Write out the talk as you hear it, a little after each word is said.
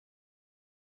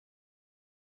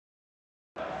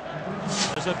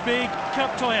There's a big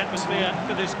cup tie atmosphere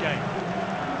for this game.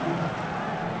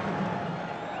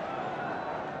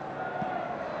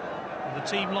 The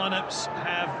team lineups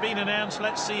have been announced.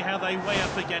 Let's see how they weigh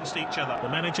up against each other. The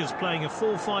manager's playing a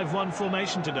 4-5-1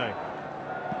 formation today.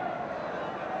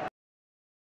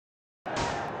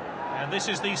 And this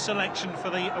is the selection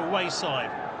for the away side.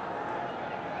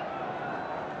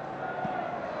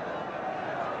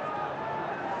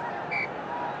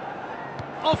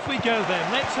 Off we go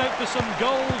then. Let's hope for some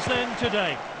goals then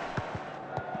today.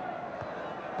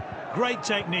 Great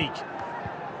technique.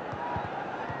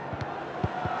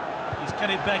 He's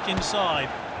cut it back inside.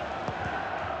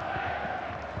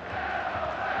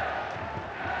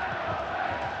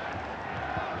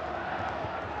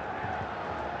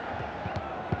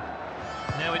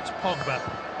 Now it's Pogba.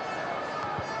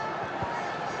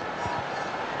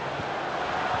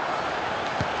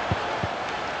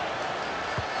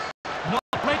 Not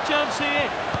a great chance here.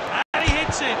 And he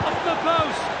hits it off the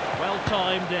post. Well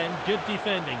timed and good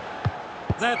defending.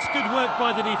 That's good work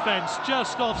by the defence,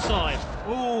 just offside.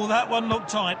 Oh, that one looked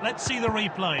tight. Let's see the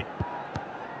replay.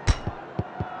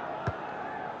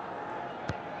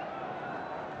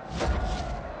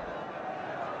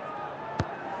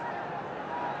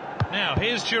 Now,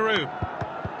 here's Giroud.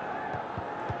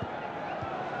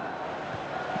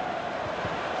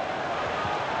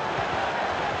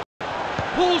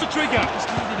 Pulls the trigger. Just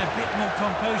needed a bit more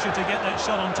composure to get that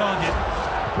shot on target.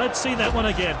 Let's see that one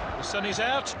again. The sun is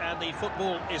out and the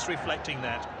football is reflecting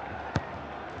that.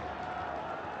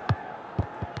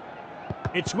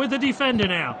 It's with the defender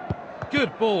now.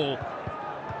 Good ball.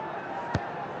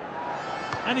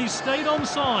 And he's stayed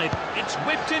onside. It's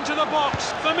whipped into the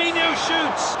box. Firmino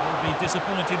shoots. Will be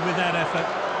disappointed with that effort.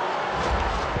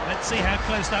 Let's see how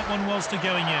close that one was to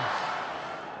going in.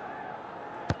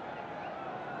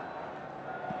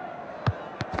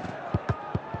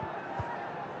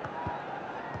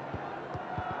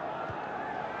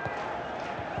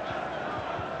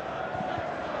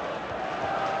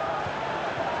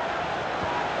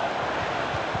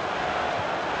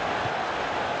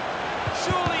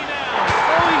 Surely now.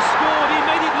 Oh, he scored. He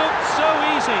made it look so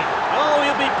easy. Oh,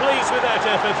 he'll be pleased with that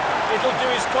effort. It'll do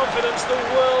his confidence the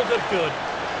world of good.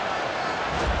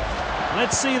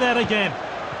 Let's see that again.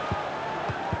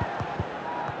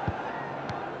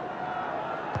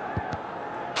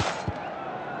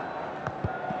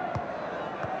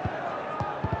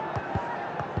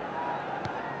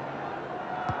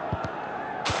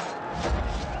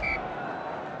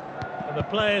 And the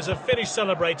players have finished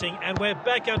celebrating and we're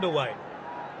back underway.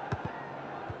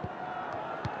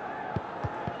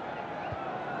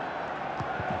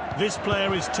 This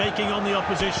player is taking on the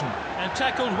opposition. And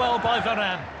tackled well by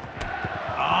Varane.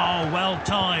 Oh, well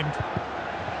timed.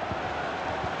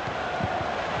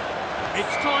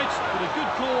 It's tight, but a good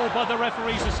call by the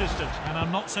referee's assistant. And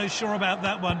I'm not so sure about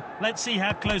that one. Let's see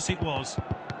how close it was.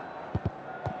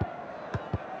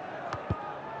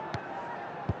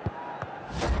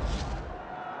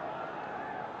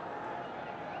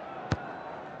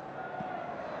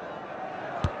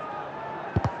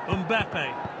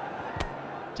 Mbappe.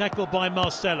 Tackled by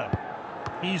Marcelo.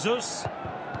 Jesus.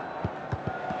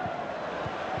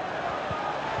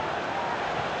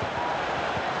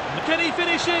 Can he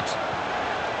finish it?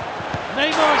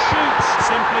 Neymar shoots.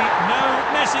 Simply no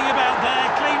messing about there.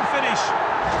 Clean finish.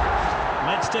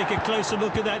 Let's take a closer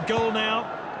look at that goal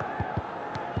now.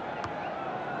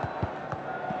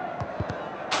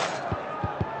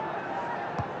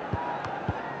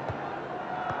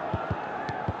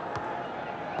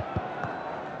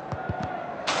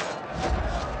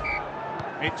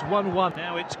 It's 1-1.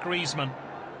 Now it's Griezmann.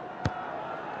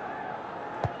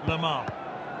 Lamar.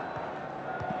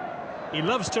 He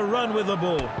loves to run with the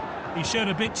ball. He showed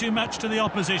a bit too much to the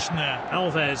opposition there.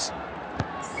 Alves.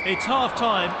 It's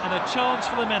half-time and a chance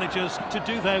for the managers to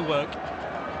do their work.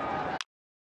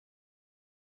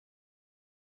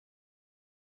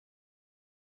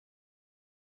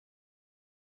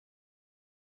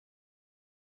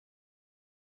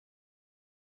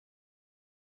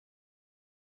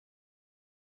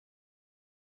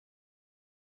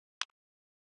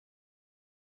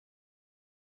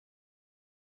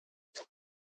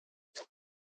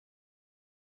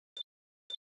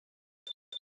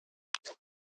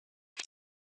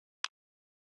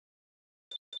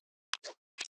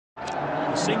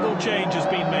 A single change has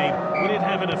been made. Will it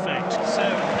have an effect? So,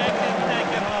 neck and neck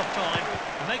at half-time.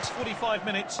 The next 45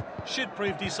 minutes should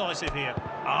prove decisive here.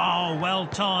 Oh, well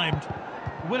timed.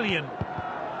 Willian.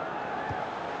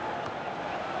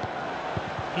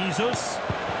 Jesus.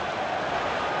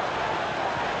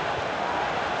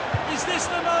 Is this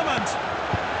the moment?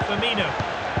 Firmino.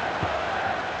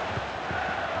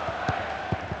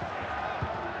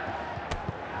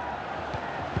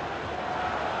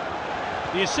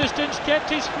 The assistant's kept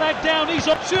his flag down. He's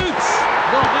up. Shoots!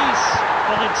 Novice.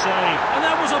 Fine save. And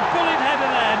that was a bullet header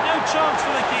there. No chance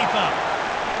for the keeper.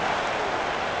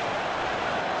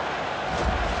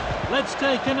 Let's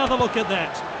take another look at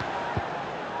that.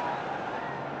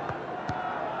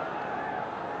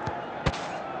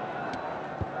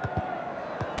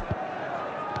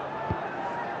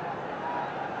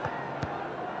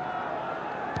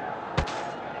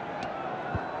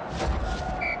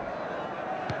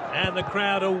 And the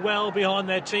crowd are well behind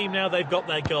their team now they've got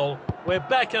their goal. We're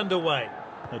back underway.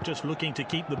 They're just looking to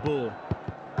keep the ball.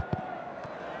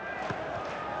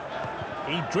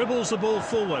 He dribbles the ball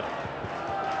forward.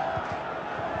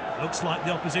 Looks like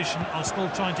the opposition are still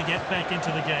trying to get back into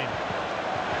the game.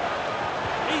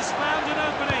 He's found an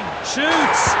opening.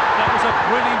 Shoots! That was a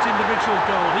brilliant individual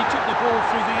goal. He took the ball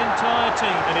through the entire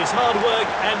team. And his hard work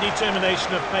and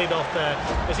determination have paid off there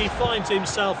as he finds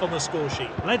himself on the score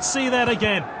sheet. Let's see that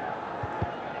again.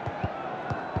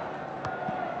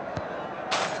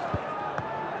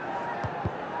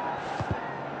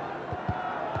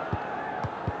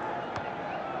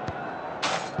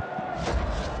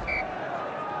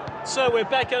 So we're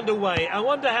back underway. I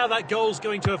wonder how that goal's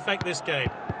going to affect this game.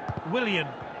 Willian.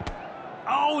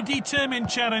 Oh, determined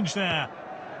challenge there.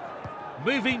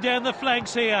 Moving down the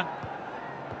flanks here.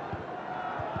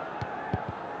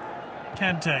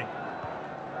 Kante.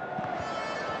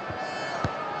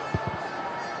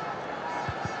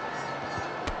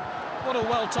 What a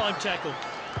well-timed tackle.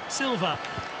 Silva.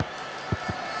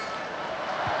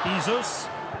 Jesus.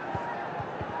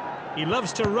 He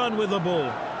loves to run with the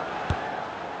ball.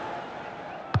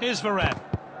 Here's Varane.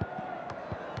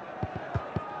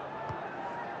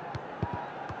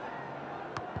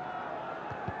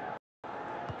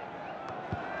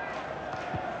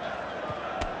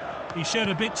 He showed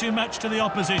a bit too much to the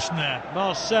opposition there.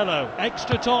 Marcelo.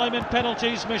 Extra time and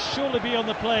penalties must surely be on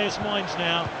the players' minds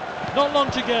now. Not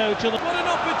long to go till the... What an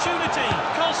opportunity!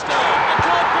 Costa! I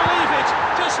can't believe it!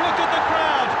 Just look at the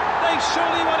crowd! They've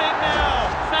surely won it now!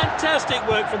 Fantastic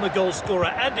work from the goal scorer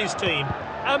and his team.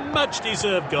 A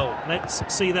much-deserved goal. Let's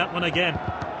see that one again.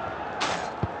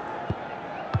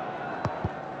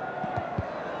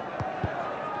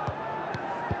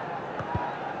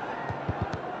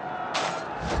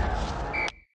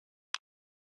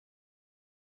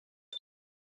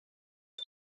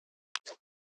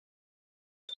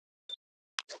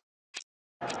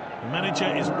 The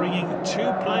manager is bringing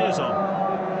two players on.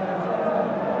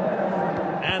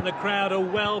 And the crowd are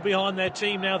well behind their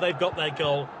team now they've got their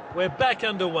goal. We're back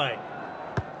underway.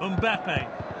 Mbappe.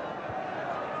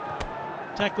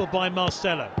 Tackled by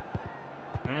Marcelo.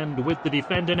 And with the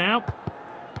defender now.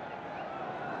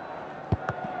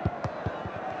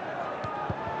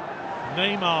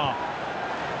 Neymar.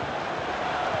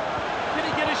 Did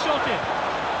he get a shot in?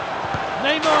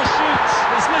 Neymar shoots.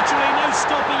 There's literally no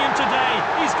stopping him today.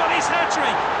 He's got his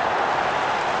hat-trick.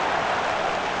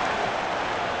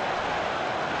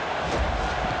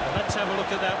 Let's have a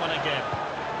look at that one again.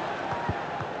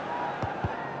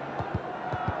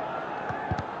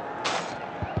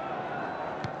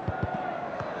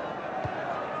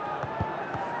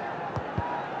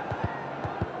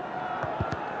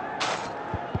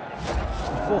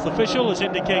 The fourth official has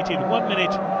indicated 1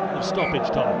 minute of stoppage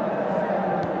time.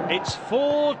 It's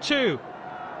 4-2.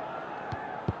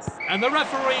 And the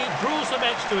referee draws the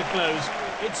match to a close.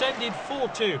 It's ended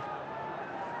 4-2.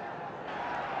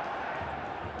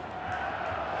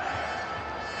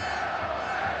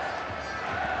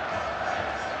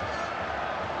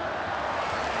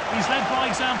 He's led by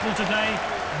example today,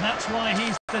 and that's why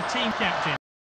he's the team captain.